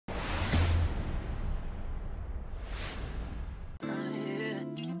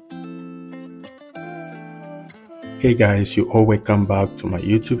Hey guys, you all welcome back to my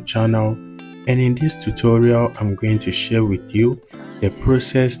YouTube channel, and in this tutorial I'm going to share with you the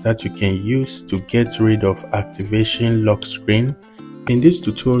process that you can use to get rid of activation lock screen. In this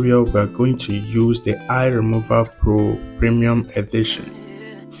tutorial we are going to use the iRemover Pro Premium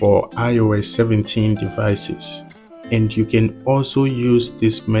Edition for iOS 17 devices, and you can also use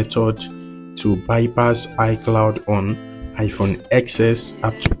this method to bypass iCloud on iPhone XS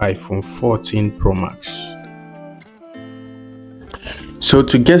up to iPhone 14 Pro Max. So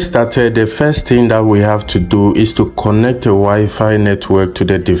to get started, the first thing that we have to do is to connect a Wi-Fi network to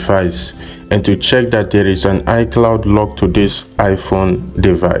the device and to check that there is an iCloud lock to this iPhone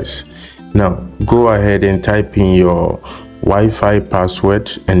device. Now go ahead and type in your Wi-Fi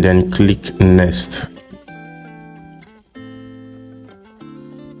password and then click next.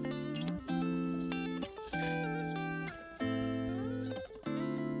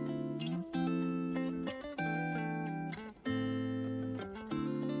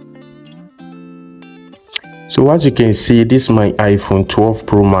 So as you can see, this my iPhone 12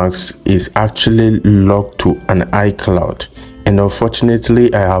 Pro Max is actually locked to an iCloud, and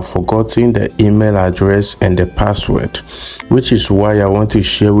unfortunately I have forgotten the email address and the password, which is why I want to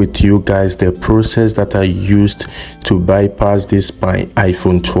share with you guys the process that I used to bypass this my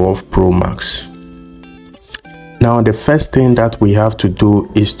iPhone 12 Pro Max. Now the first thing that we have to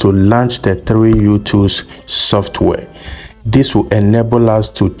do is to launch the 3U2's software. This will enable us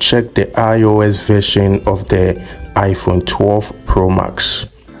to check the iOS version of the iPhone 12 Pro Max.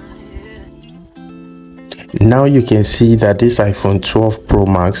 Now you can see that this iPhone 12 Pro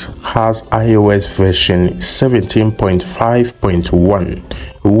Max has iOS version 17.5.1,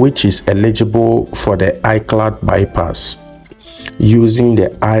 which is eligible for the iCloud bypass using the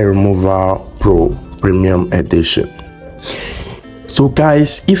iRemover Pro Premium Edition. So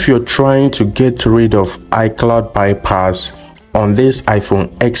guys, if you're trying to get rid of iCloud bypass on this iPhone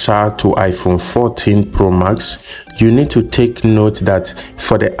XR to iPhone 14 Pro Max, you need to take note that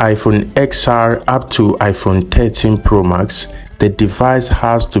for the iPhone XR up to iPhone 13 Pro Max, the device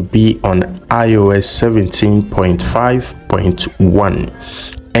has to be on iOS 17.5.1.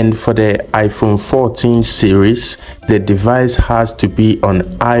 And for the iPhone 14 series, the device has to be on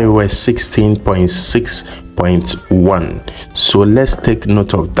iOS 16.6.1. So let's take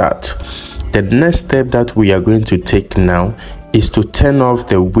note of that. The next step that we are going to take now is to turn off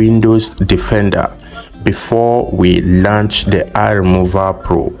the Windows Defender before we launch the iRemover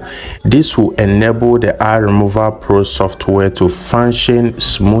Pro. This will enable the iRemover Pro software to function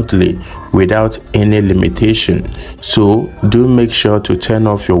smoothly without any limitation. So do make sure to turn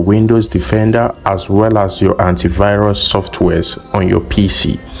off your Windows Defender as well as your antivirus softwares on your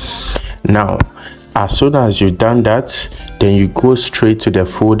PC. Now, as soon as you've done that, then you go straight to the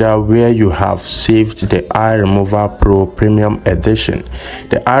folder where you have saved the iRemover Pro Premium Edition.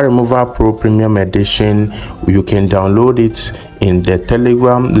 The iRemover Pro Premium Edition, you can download it in the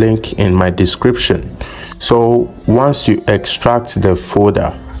Telegram link in my description. So once you extract the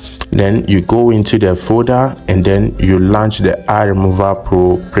folder, then you go into the folder and then you launch the iRemover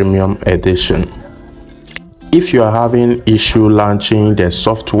Pro Premium Edition. If you are having issue launching the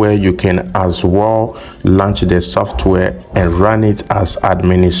software, you can as well launch the software and run it as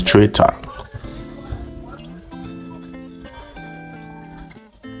administrator.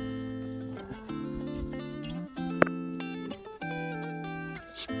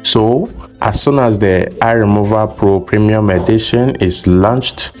 So as soon as the iRemover Pro Premium Edition is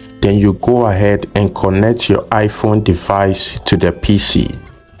launched, then you go ahead and connect your iPhone device to the PC.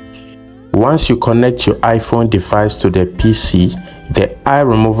 Once you connect your iPhone device to the PC, the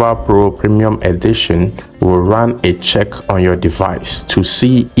iRemover Pro Premium Edition will run a check on your device to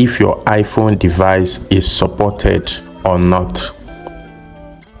see if your iPhone device is supported or not.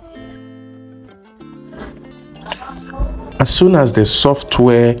 As soon as the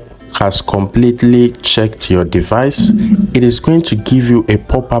software has completely checked your device, it is going to give you a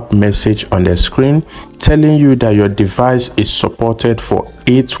pop-up message on the screen telling you that your device is supported for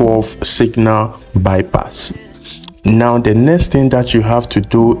A12 signal bypass. Now the next thing that you have to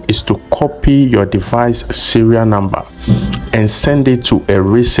do is to copy your device serial number and send it to a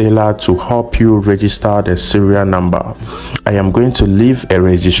reseller to help you register the serial number. I am going to leave a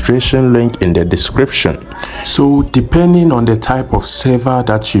registration link in the description. So depending on the type of server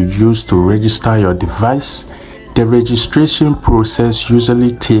that you use to register your device, the registration process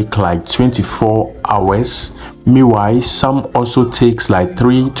usually takes like 24 hours. Meanwhile, some also takes like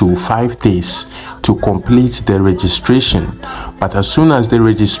 3 to 5 days to complete the registration. But as soon as the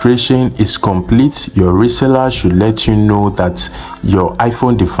registration is complete, your reseller should let you know that your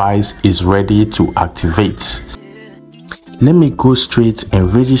iPhone device is ready to activate. Let me go straight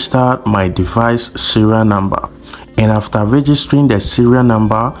and register my device serial number. And after registering the serial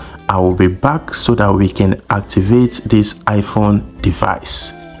number, I will be back so that we can activate this iPhone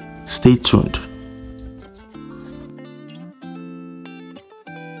device. Stay tuned.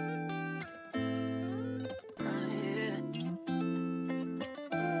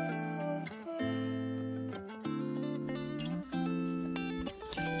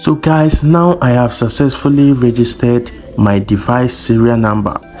 So guys, now I have successfully registered my device serial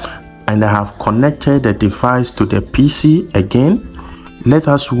number and I have connected the device to the PC again. Let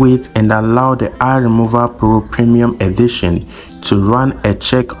us wait and allow the iRemover Pro Premium Edition to run a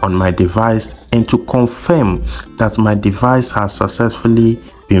check on my device and to confirm that my device has successfully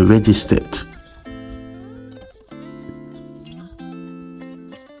been registered.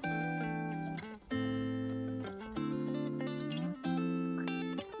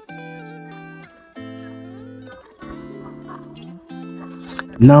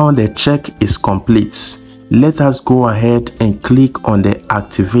 Now the check is complete. Let us go ahead and click on the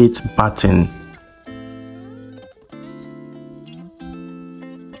activate button.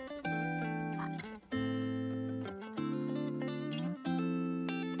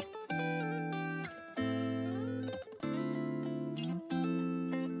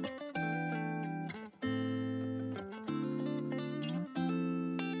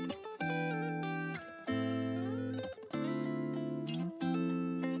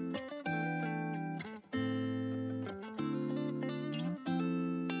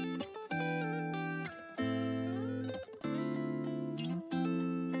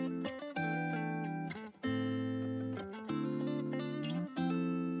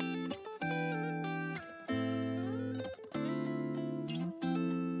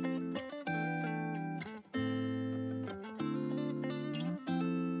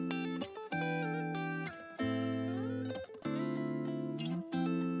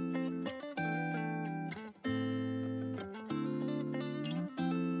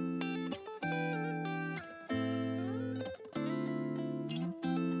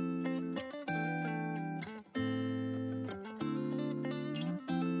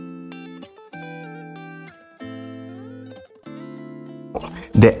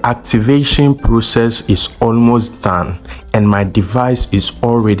 The activation process is almost done and my device is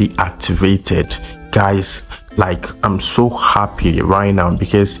already activated. Guys, like, I'm so happy right now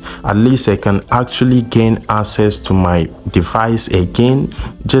because at least I can actually gain access to my device again,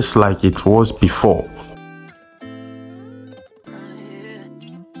 just like it was before.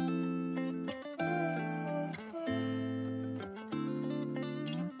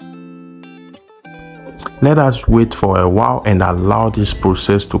 Let us wait for a while and allow this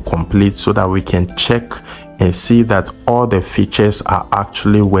process to complete so that we can check and see that all the features are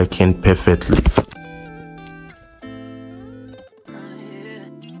actually working perfectly.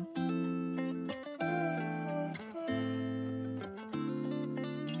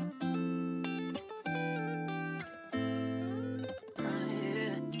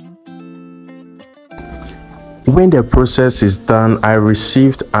 When the process is done, I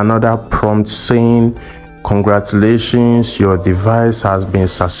received another prompt saying, "Congratulations, your device has been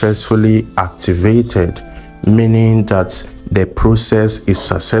successfully activated," meaning that the process is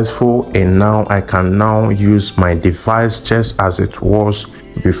successful and now I can now use my device just as it was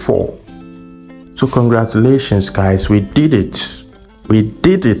before. So congratulations guys, we did it. We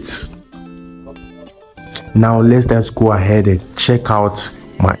did it. Now let's go ahead and check out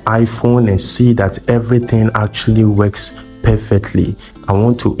my iPhone and see that everything actually works perfectly. I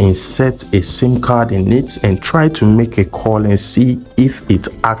want to insert a SIM card in it and try to make a call and see if it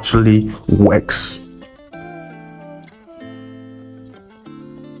actually works.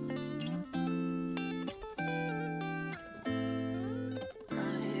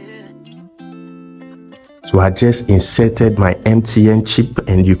 So I just inserted my MTN chip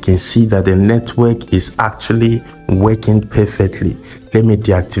and you can see that the network is actually working perfectly. Let me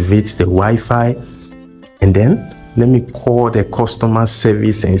deactivate the Wi-Fi and then let me call the customer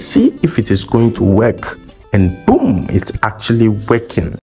service and see if it is going to work. And boom, it's actually working.